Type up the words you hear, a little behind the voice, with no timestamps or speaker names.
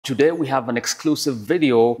Today we have an exclusive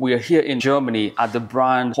video. We are here in Germany at the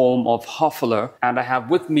brand home of HOFELE, and I have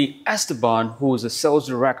with me Esteban, who is a sales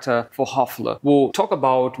director for HOFELE. We'll talk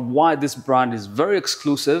about why this brand is very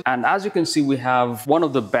exclusive, and as you can see, we have one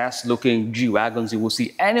of the best looking G-Wagons you will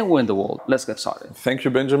see anywhere in the world. Let's get started. Thank you,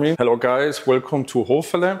 Benjamin. Hello guys, welcome to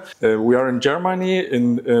HOFELE. We are in Germany,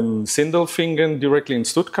 in Sindelfingen, directly in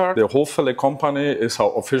Stuttgart. The HOFELE company is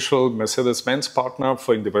our official Mercedes-Benz partner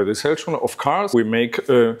for individualization of cars. We make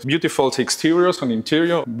beautiful exteriors and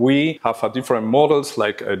interior. We have different models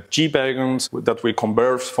like G-Wagons that we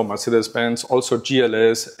convert for Mercedes-Benz, also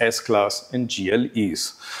GLS, S-Class and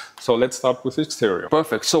GLEs. So let's start with the exterior.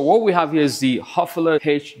 Perfect. So what we have here is the HOFELE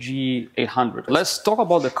HG 800. Let's talk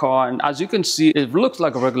about the car. And as you can see, it looks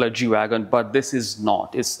like a regular G-Wagon, but this is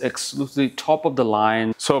not. It's exclusively top of the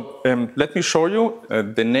line. So let me show you.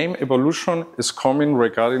 The name evolution is coming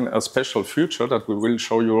regarding a special feature that we will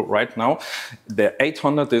show you right now. The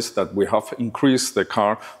 800 is that we have increased the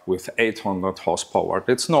car with 800 horsepower.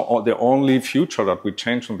 That's not the only feature that we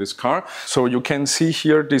changed on this car. So you can see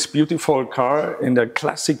here this beautiful car in the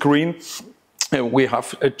classic green. We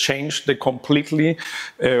have changed the completely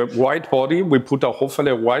white body. We put a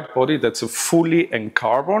HOFELE white body that's fully in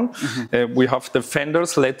carbon. We have the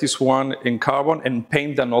fenders, let this one in carbon and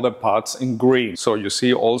paint another parts in green. So you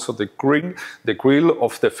see also the green, the grille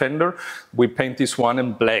of the fender. We paint this one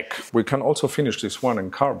in black. We can also finish this one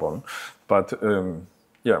in carbon, but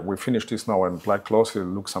yeah, we finished this now in black gloss. It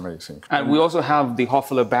looks amazing. And we also have the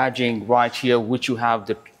HOFELE badging right here, which you have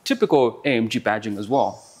the typical AMG badging as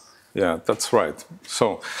well. Yeah, that's right.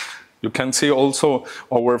 So you can see also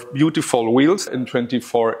our beautiful wheels in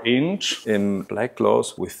 24-inch in black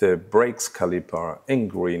gloss with the brakes caliper in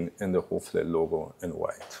green and the HOFELE logo in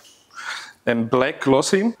white. And black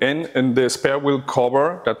glossy and the spare wheel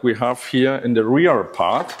cover that we have here in the rear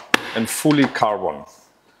part and fully carbon.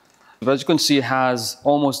 As you can see, it has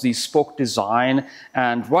almost the spoke design,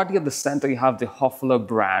 and right here at the center you have the HOFELE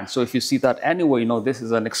brand. So if you see that anywhere, you know this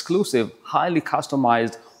is an exclusive, highly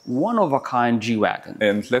customized, one-of-a-kind G-Wagon.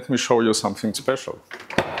 And let me show you something special.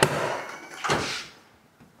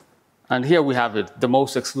 And here we have it, the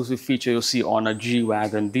most exclusive feature you'll see on a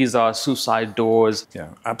G-Wagon. These are suicide doors. Yeah,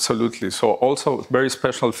 absolutely. So also very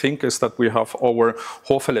special thing is that we have our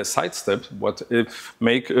HOFELE side step, what it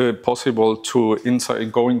make possible to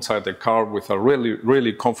go inside the car with a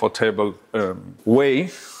really comfortable way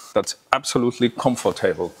that's absolutely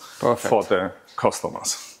comfortable for the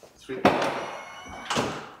customers.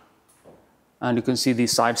 And you can see the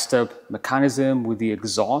side step mechanism with the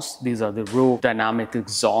exhaust. These are the real dynamic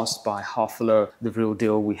exhaust by HOFELE, the real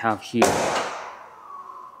deal we have here.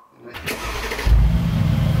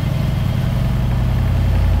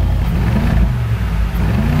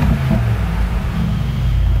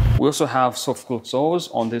 We also have soft close doors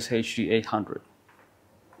on this HG 800.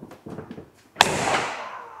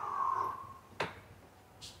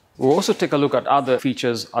 We'll also take a look at other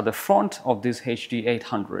features at the front of this HG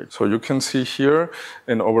 800. So you can see here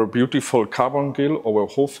in our beautiful carbon grille, our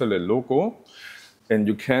HOFELE logo, and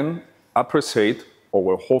you can appreciate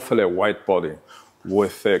our HOFELE white body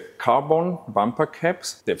with the carbon bumper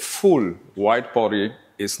caps. The full white body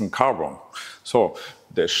is in carbon. So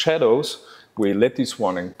the shadows, we let this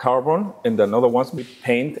one in carbon and another ones we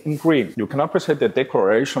paint in green. You can appreciate the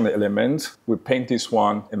decoration elements. We paint this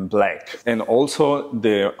one in black. And also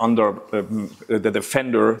the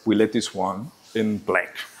fender, we let this one in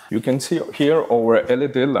black. You can see here our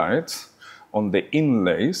LED lights on the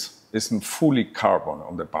inlays is in fully carbon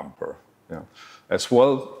on the bumper. Yeah. As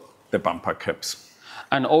well, the bumper caps.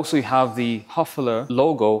 And also you have the HOFELE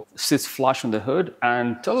logo sits flush on the hood.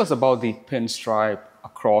 And tell us about the pinstripe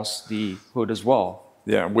across the hood as well.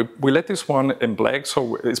 Yeah, we let this one in black,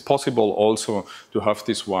 so it's possible also to have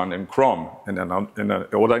this one in chrome and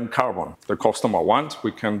or in carbon. The customer wants,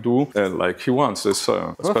 we can do like he wants. It's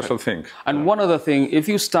a special thing. And one other thing, if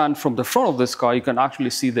you stand from the front of this car, you can actually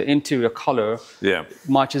see the interior color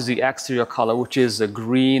matches the exterior color, which is a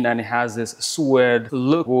green, and it has this suede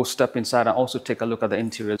look. We'll step inside and also take a look at the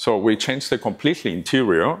interior. So we changed the completely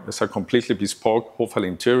interior. It's a completely bespoke HOFELE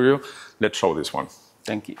interior. Let's show this one.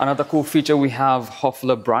 Thank you. Another cool feature, we have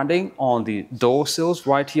HOFELE branding on the door sills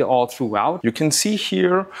right here all throughout. You can see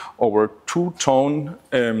here our two-tone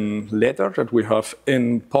leather that we have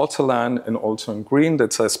in porcelain and also in green.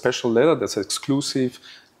 That's a special leather, that's exclusive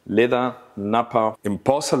leather nappa in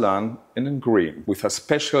porcelain and in green with a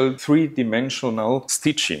special three-dimensional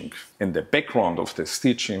stitching. In the background of the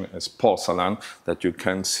stitching is porcelain that you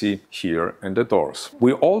can see here in the doors.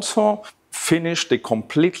 We also finish the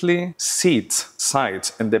completely seats,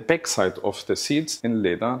 sides and the back side of the seats in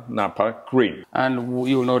leather Napa green. And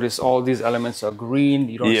you'll notice all these elements are green.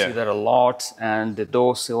 You don't see that a lot. And the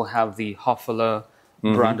doors still have the HOFELE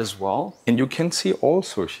brand as well. And you can see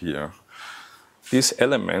also here, these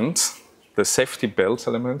elements, the safety belts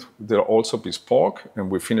element, they're also bespoke, and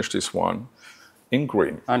we finished this one in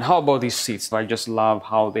green. And how about these seats? I just love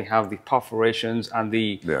how they have the perforations and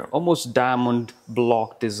the almost diamond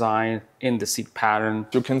block design in the seat pattern.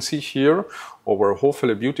 You can see here our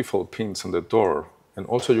HOFELE beautiful pins on the door, and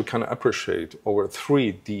also you can appreciate our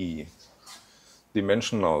 3D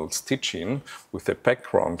dimensional stitching with the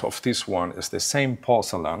background of this one is the same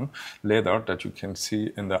porcelain leather that you can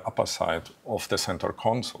see in the upper side of the center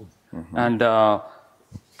console. And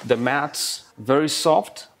the mats, very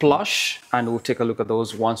soft, plush, and we'll take a look at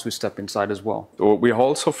those once we step inside as well. We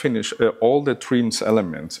also finish all the trims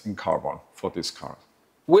elements in carbon for this car.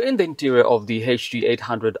 We're in the interior of the HG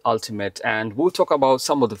 800 Ultimate, and we'll talk about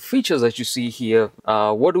some of the features that you see here.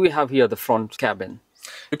 What do we have here at the front cabin?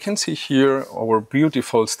 You can see here our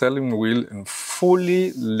beautiful steering wheel in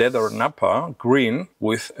fully leather Napa green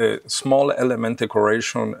with a small element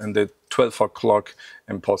decoration and the 12 o'clock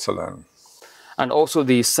in porcelain. And also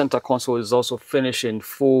the center console is also finished in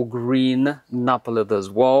full green Napa leather as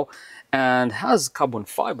well, and has carbon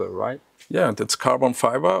fiber, right? Yeah, that's carbon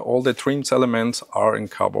fiber. All the trims elements are in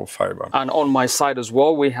carbon fiber. And on my side as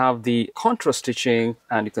well, we have the contrast stitching,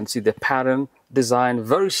 and you can see the pattern design,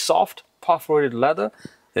 very soft, perforated leather.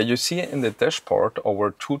 Yeah, you see in the dashboard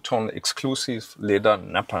our two-tone exclusive leather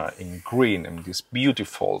Napa in green and this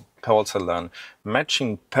beautiful porcelain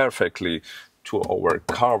matching perfectly to our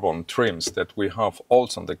carbon trims that we have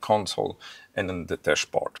also on the console and in the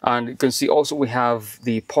dashboard. And you can see also we have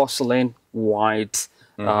the porcelain white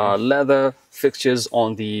leather fixtures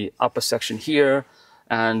on the upper section here,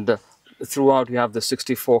 and throughout you have the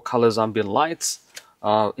 64 colors ambient lights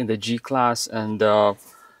in the G class, and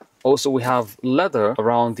also we have leather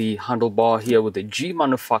around the handlebar here with the G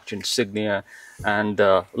manufacturing insignia, and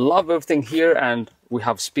love everything here. And we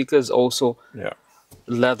have speakers also. Yeah.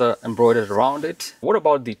 Leather embroidered around it. What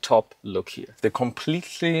about the top look here? The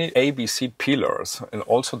completely ABC pillars and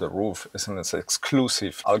also the roof is an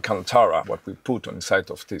exclusive Alcantara, what we put on the side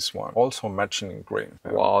of this one, also matching in green.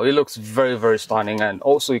 Yeah. Wow, it looks very, very stunning. And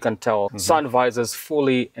also you can tell sun visors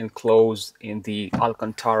fully enclosed in the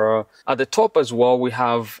Alcantara. At the top as well, we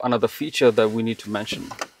have another feature that we need to mention.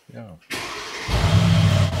 Yeah.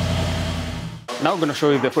 Now I'm going to show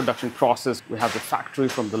you the production process. We have the factory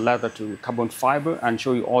from the leather to carbon fiber, and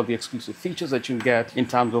show you all the exclusive features that you can get in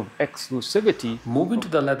terms of exclusivity. Moving to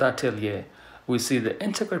the leather atelier, we see the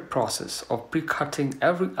intricate process of pre-cutting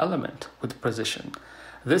every element with precision.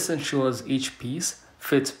 This ensures each piece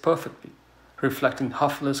fits perfectly, reflecting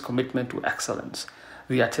HOFELE's commitment to excellence.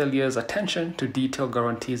 The atelier's attention to detail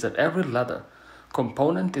guarantees that every leather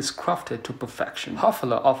component is crafted to perfection.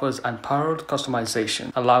 HOFELE offers unparalleled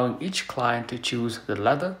customization, allowing each client to choose the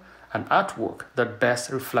leather and artwork that best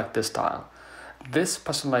reflect their style. This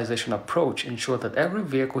personalization approach ensures that every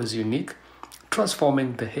vehicle is unique,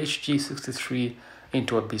 transforming the HG63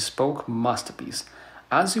 into a bespoke masterpiece.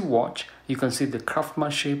 As you watch, you can see the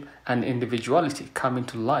craftsmanship and individuality coming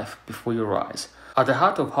to life before your eyes. At the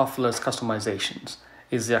heart of HOFELE's customizations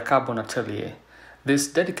is their carbon atelier. This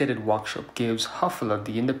dedicated workshop gives HOFELE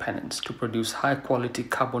the independence to produce high-quality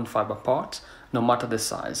carbon fiber parts, no matter the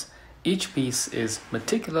size. Each piece is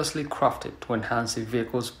meticulously crafted to enhance the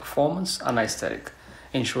vehicle's performance and aesthetic,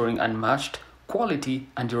 ensuring unmatched quality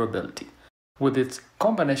and durability. With its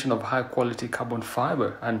combination of high-quality carbon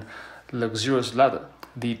fiber and luxurious leather,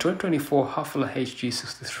 the 2024 HOFELE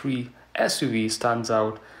HG63 SUV stands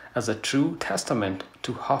out as a true testament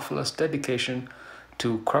to HOFELE's dedication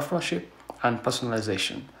to craftsmanship and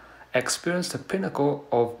personalization. Experience the pinnacle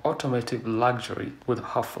of automotive luxury with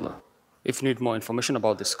HOFELE. If you need more information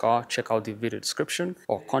about this car, check out the video description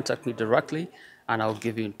or contact me directly, and I'll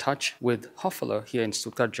give you in touch with HOFELE here in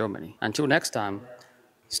Stuttgart, Germany. Until next time,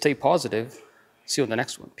 stay positive. See you on the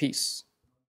next one. Peace.